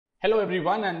Hello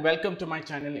everyone and welcome to my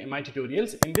channel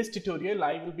MiTutorials. In this tutorial,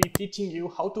 I will be teaching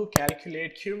you how to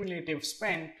calculate cumulative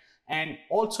spend and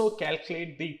also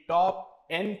calculate the top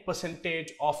N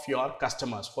percentage of your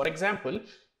customers. For example,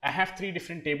 I have three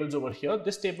different tables over here.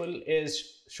 This table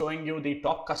is showing you the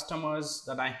top customers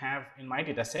that I have in my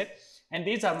dataset, and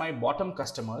these are my bottom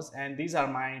customers, and these are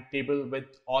my table with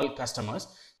all customers.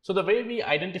 So the way we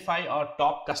identify our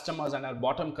top customers and our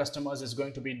bottom customers is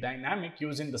going to be dynamic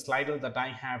using the slider that I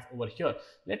have over here.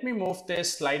 Let me move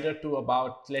this slider to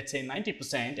about, let's say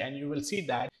 90%, and you will see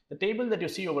that the table that you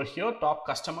see over here, top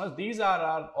customers, these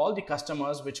are all the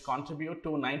customers which contribute to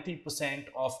 90%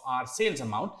 of our sales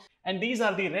amount. And these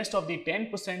are the rest of the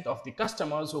 10% of the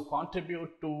customers who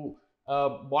contribute to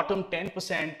bottom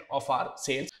 10% of our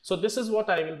sales. So this is what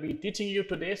I will be teaching you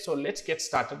today. So let's get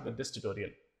started with this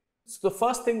tutorial. So the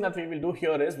first thing that we will do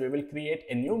here is we will create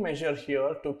a new measure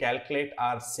here to calculate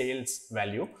our sales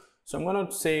value. So I'm going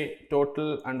to say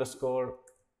total underscore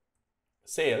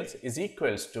sales is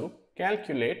equals to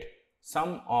calculate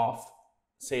sum of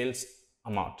sales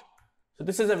amount. So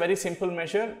this is a very simple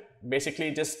measure,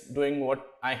 basically just doing what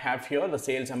I have here, the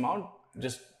sales amount.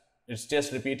 It's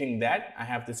just repeating that. I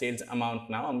have the sales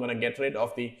amount now. I'm going to get rid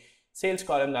of the sales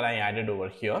column that I added over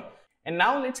here. And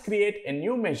now let's create a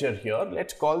new measure here.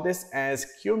 Let's call this as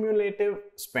cumulative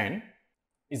spend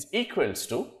is equals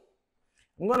to,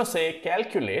 I'm going to say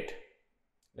calculate,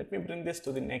 let me bring this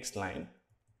to the next line,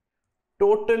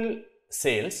 total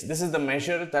sales, this is the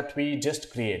measure that we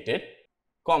just created,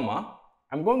 comma,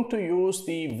 I'm going to use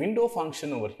the window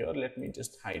function over here. Let me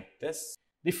just hide this.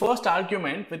 The first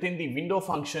argument within the window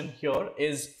function here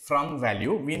is from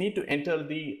value. We need to enter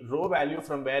the row value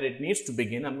from where it needs to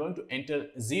begin. I'm going to enter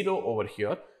 0 over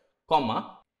here,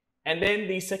 comma, and then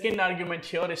the second argument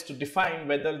here is to define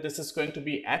whether this is going to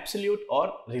be absolute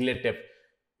or relative.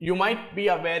 You might be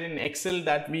aware in Excel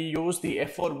that we use the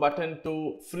F4 button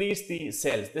to freeze the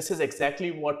cells. This is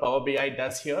exactly what Powerbi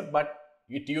does here, but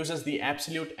it uses the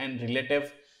absolute and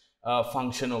relative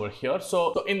function over here.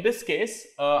 So in this case,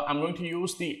 I'm going to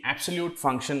use the absolute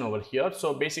function over here.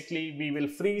 So basically we will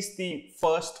freeze the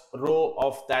first row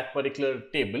of that particular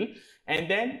table, and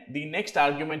then the next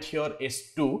argument here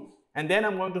is 2, and then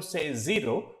I'm going to say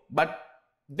 0, but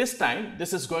this time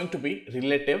this is going to be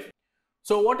relative.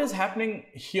 So what is happening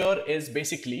here is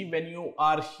basically when you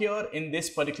are here in this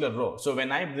particular row, so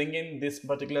when I bring in this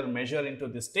particular measure into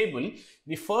this table,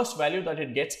 the first value that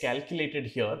it gets calculated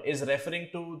here is referring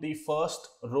to the first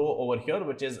row over here,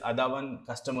 which is Adavan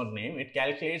customer name. It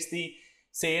calculates the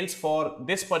sales for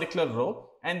this particular row,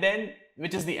 and then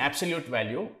which is the absolute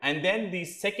value, and then the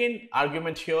second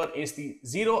argument here is the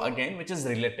 0 again, which is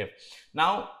relative.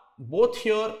 Now both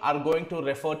here are going to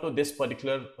refer to this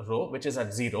particular row which is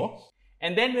at 0.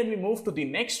 And then when we move to the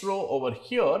next row over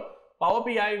here,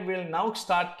 Powerbi will now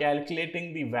start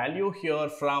calculating the value here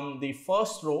from the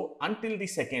first row until the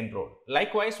second row.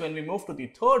 Likewise, when we move to the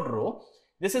third row,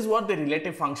 this is what the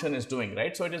relative function is doing,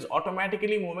 right? So it is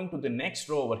automatically moving to the next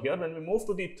row over here. When we move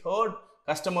to the third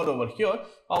customer over here,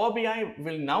 Powerbi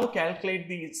will now calculate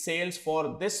the sales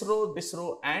for this row,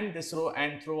 and this row,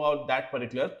 and throughout that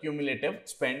particular cumulative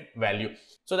spend value.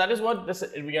 So that is what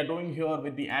we are doing here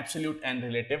with the absolute and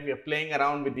relative. We are playing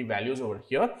around with the values over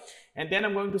here, and then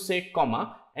I'm going to say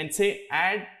comma and say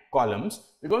add columns.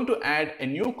 We're going to add a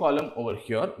new column over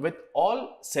here with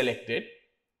all selected.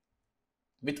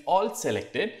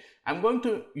 I'm going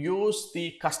to use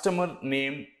the customer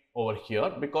name over here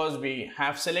because we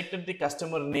have selected the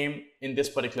customer name in this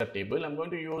particular table. I'm going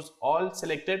to use all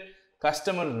selected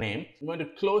customer name. I'm going to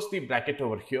close the bracket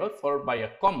over here followed by a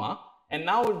comma, and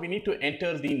now we need to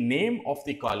enter the name of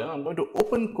the column. I'm going to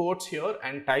open quotes here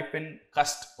and type in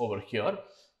cust over here.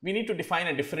 We need to define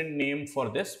a different name for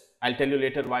this. I'll tell you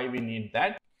later why we need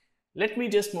that. Let me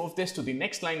just move this to the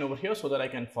next line over here so that I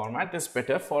can format this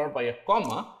better, followed by a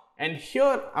comma. And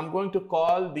here I'm going to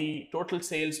call the total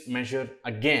sales measure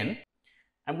again.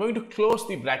 I'm going to close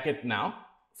the bracket now,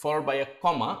 followed by a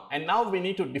comma, and now we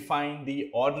need to define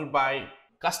the order by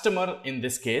customer in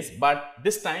this case, but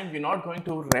this time we're not going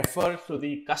to refer to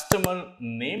the customer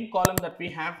name column that we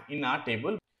have in our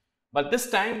table, but this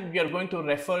time we are going to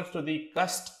refer to the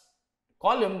cust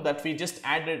column that we just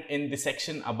added in the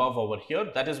section above over here.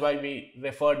 That is why we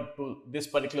referred to this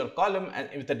particular column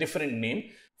with a different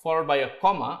name, followed by a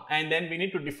comma, and then we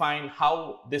need to define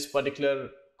how this particular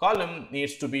column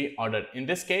needs to be ordered. In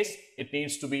this case, it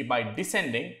needs to be by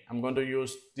descending. I'm going to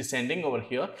use descending over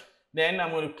here. Then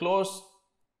I'm going to close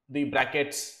the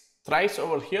brackets thrice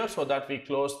over here so that we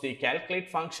close the calculate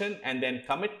function and then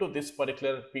commit to this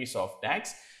particular piece of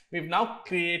text. We've now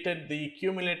created the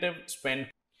cumulative spend.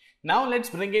 Now let's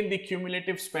bring in the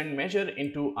cumulative spend measure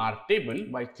into our table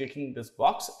by clicking this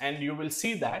box, and you will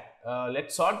see that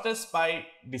let's sort this by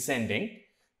descending,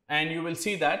 and you will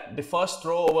see that the first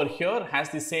row over here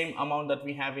has the same amount that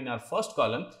we have in our first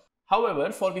column.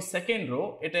 However, for the second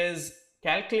row, it is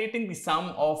calculating the sum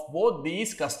of both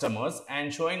these customers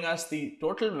and showing us the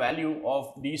total value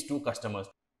of these two customers.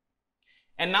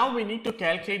 And now we need to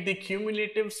calculate the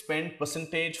cumulative spend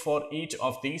percentage for each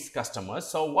of these customers.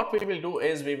 So what we will do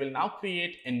is we will now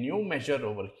create a new measure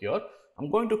over here. I'm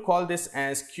going to call this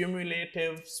as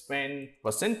cumulative spend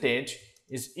percentage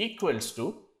is equals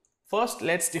to, first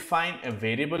let's define a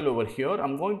variable over here.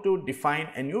 I'm going to define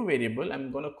a new variable.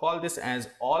 I'm going to call this as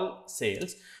all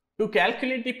sales. To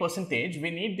calculate the percentage,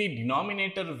 we need the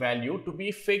denominator value to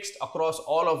be fixed across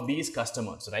all of these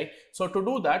customers, right? So to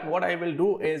do that, what I will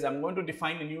do is I'm going to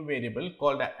define a new variable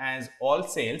called as all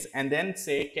sales and then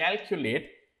say calculate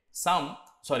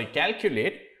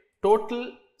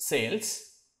total sales,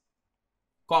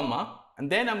 comma,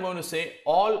 and then I'm going to say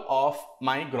all of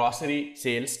my grocery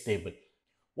sales table.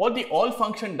 What the all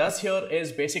function does here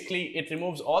is basically it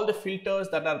removes all the filters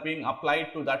that are being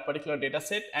applied to that particular data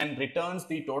set and returns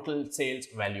the total sales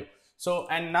value. So,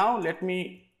 and now let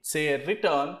me say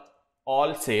return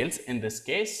all sales in this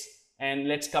case, and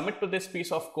let's commit to this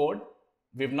piece of code.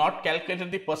 We've not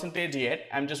calculated the percentage yet.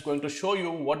 I'm just going to show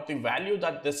you what the value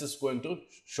that this is going to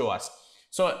show us.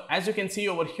 So as you can see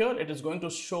over here, it is going to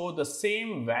show the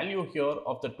same value here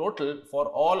of the total for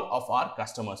all of our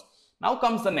customers. Now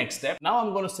comes the next step. Now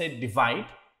I'm going to say divide.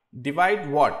 Divide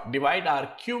what? Divide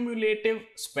our cumulative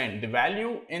spend, the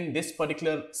value in this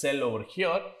particular cell over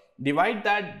here. Divide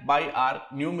that by our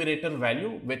numerator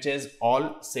value, which is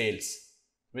all sales,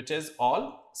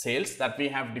 that we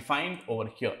have defined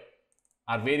over here.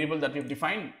 Our variable that we've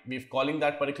defined, we're calling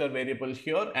that particular variable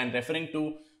here and referring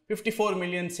to 54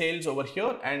 million sales over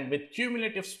here, and with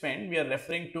cumulative spend, we are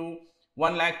referring to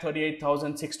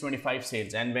 1,38,625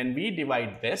 sales. And when we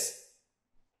divide this,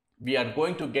 we are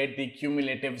going to get the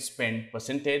cumulative spend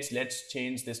percentage. Let's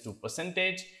change this to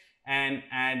percentage and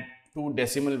add two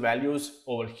decimal values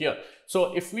over here.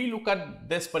 So if we look at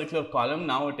this particular column,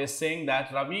 now it is saying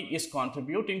that Ravi is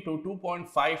contributing to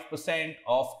 2.5%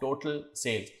 of total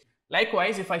sales.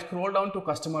 Likewise, if I scroll down to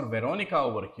customer Veronica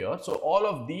over here, so all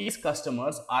of these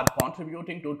customers are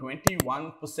contributing to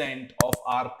 21% of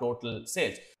our total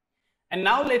sales. And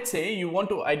now let's say you want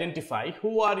to identify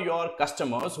who are your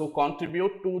customers who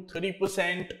contribute to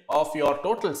 30% of your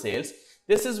total sales.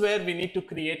 This is where we need to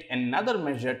create another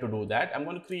measure to do that. I'm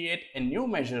going to create a new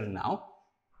measure now.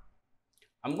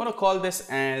 I'm going to call this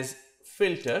as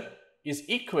filter is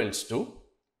equals to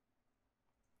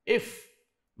if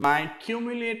my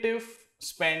cumulative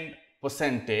spend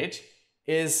percentage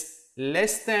is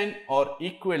less than or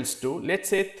equals to, let's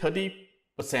say 30%.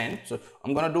 So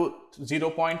I'm going to do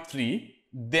 0.3,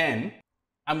 then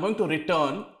I'm going to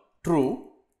return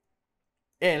true,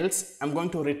 else I'm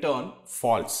going to return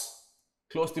false.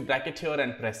 Close the bracket here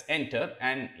and press enter,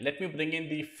 and let me bring in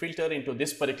the filter into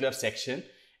this particular section,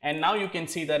 and now you can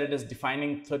see that it is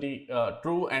defining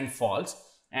true and false,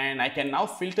 and I can now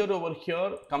filter over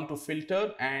here, come to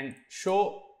filter and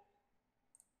show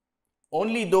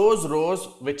only those rows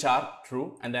which are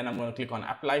true, and then I'm going to click on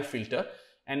apply filter.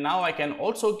 And now I can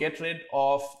also get rid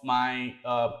of my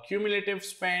cumulative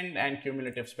spend and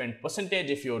cumulative spend percentage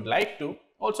if you would like to.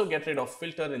 Also get rid of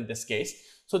filter in this case.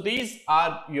 So these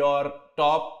are your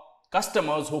top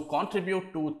customers who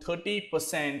contribute to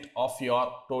 30% of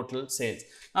your total sales.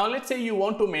 Now let's say you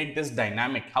want to make this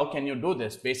dynamic. How can you do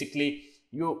this? Basically,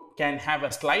 you can have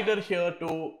a slider here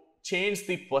to change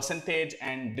the percentage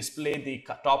and display the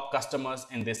top customers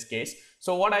in this case.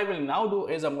 So what I will now do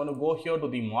is I'm going to go here to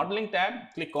the modeling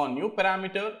tab, click on new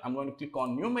parameter, I'm going to click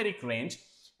on numeric range,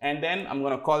 and then I'm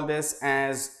going to call this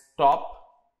as top.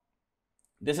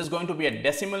 This is going to be a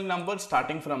decimal number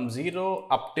starting from 0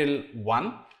 up till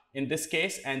 1 in this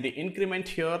case, and the increment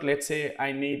here, let's say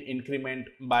I need increment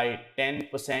by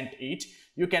 10% each.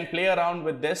 You can play around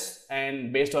with this,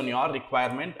 and based on your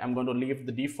requirement, I'm going to leave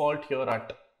the default here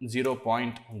at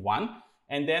 0.1,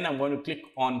 and then I'm going to click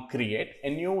on create. A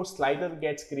new slider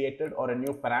gets created or a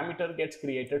new parameter gets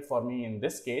created for me. In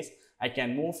this case, I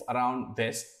can move around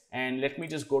this, and let me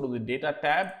just go to the data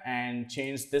tab and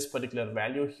change this particular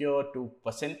value here to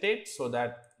percentage so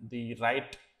that the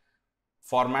right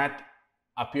format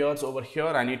appears over here.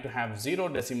 I need to have 0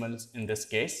 decimals in this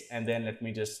case, and then let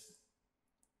me just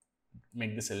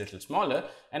make this a little smaller,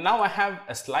 and now I have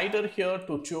a slider here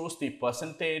to choose the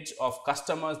percentage of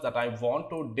customers that I want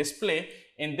to display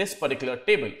in this particular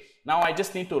table. Now I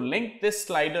just need to link this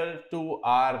slider to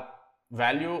our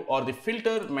value or the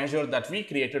filter measure that we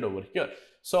created over here.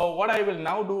 So what I will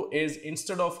now do is,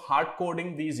 instead of hard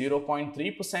coding the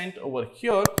 0.3% over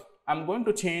here, I'm going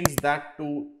to change that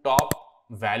to top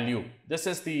value. This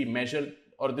is the measure,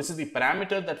 or this is the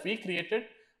parameter that we created.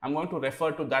 I'm going to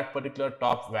refer to that particular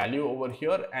top value over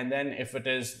here, and then if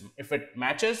it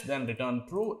matches, then return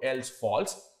true, else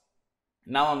false.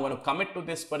 Now I'm going to commit to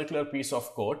this particular piece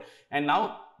of code, and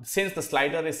now since the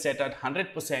slider is set at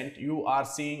 100%, you are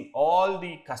seeing all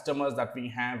the customers that we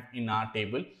have in our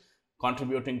table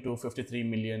contributing to 53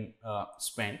 million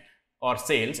spend or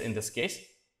sales in this case.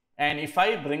 And if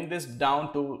I bring this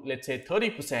down to, let's say,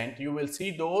 30%, you will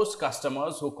see those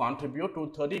customers who contribute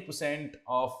to 30%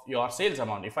 of your sales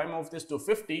amount. If I move this to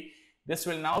 50, this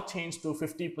will now change to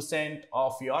 50%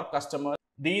 of your customers.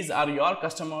 These are your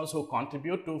customers who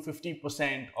contribute to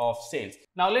 50% of sales.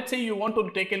 Now, let's say you want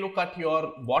to take a look at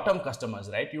your bottom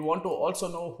customers, right? You want to also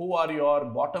know who are your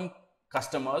bottom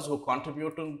customers who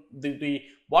contribute to the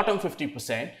bottom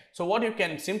 50%. So what you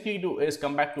can simply do is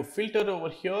come back to filter over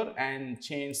here and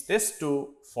change this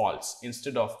to false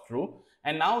instead of true.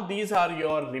 And now these are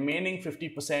your remaining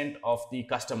 50% of the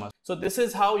customers. So this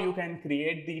is how you can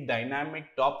create the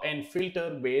dynamic top end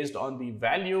filter based on the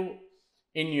value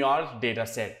in your data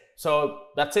set. So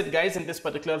that's it guys in this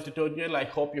particular tutorial. I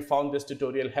hope you found this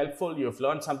tutorial helpful. You've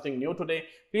learned something new today.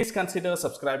 Please consider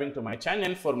subscribing to my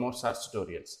channel for more such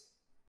tutorials.